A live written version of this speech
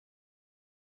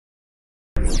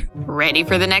Ready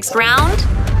for the next round?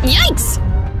 Yikes!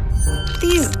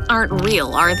 These aren't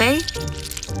real, are they?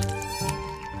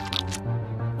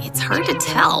 It's hard to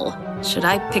tell. Should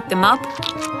I pick them up?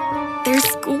 They're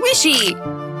squishy!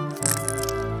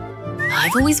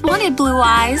 I've always wanted blue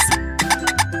eyes.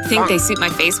 Think they suit my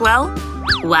face well?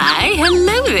 Why,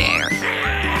 hello there!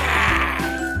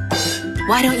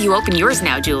 Why don't you open yours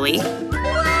now, Julie?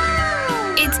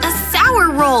 It's a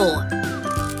sour roll!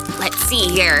 Let's see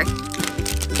here.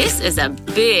 This is a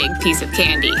big piece of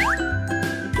candy.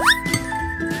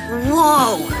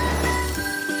 Whoa!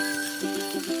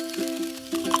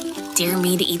 Dare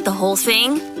me to eat the whole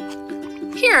thing?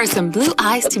 Here are some blue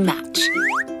eyes to match.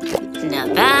 Now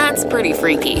that's pretty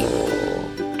freaky.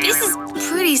 This is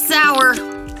pretty sour.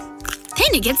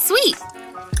 Then it gets sweet.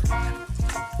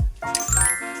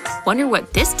 Wonder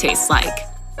what this tastes like.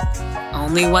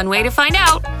 Only one way to find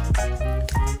out.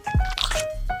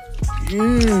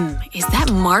 Is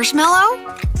that marshmallow?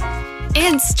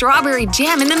 And strawberry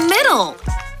jam in the middle!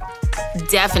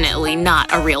 Definitely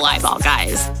not a real eyeball,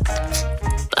 guys.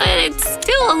 But it's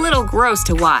still a little gross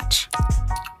to watch.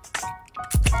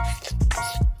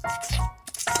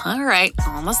 Alright,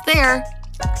 almost there.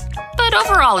 But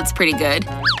overall, it's pretty good.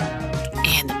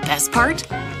 And the best part?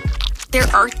 There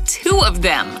are 2 of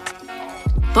them!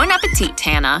 Bon appetit,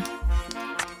 Hannah.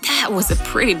 That was a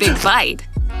pretty big bite.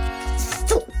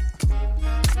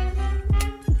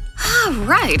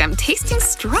 Alright, I'm tasting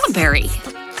strawberry.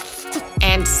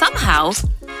 And somehow,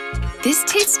 this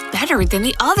tastes better than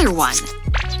the other one.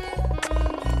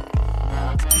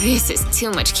 This is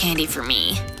too much candy for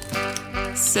me.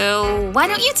 So why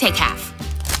don't you take half?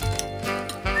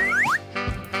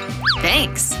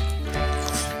 Thanks.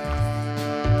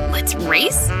 Let's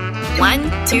race.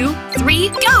 1, 2, 3,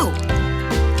 go!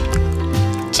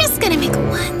 Just gonna make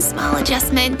one small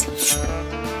adjustment.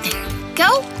 There we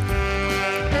go.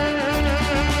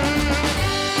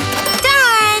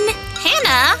 Done!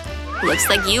 Hannah, looks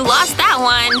like you lost that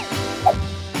one.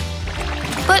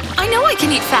 But I know I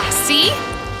can eat fast, see?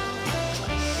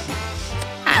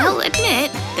 I'll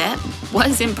admit, that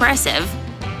was impressive.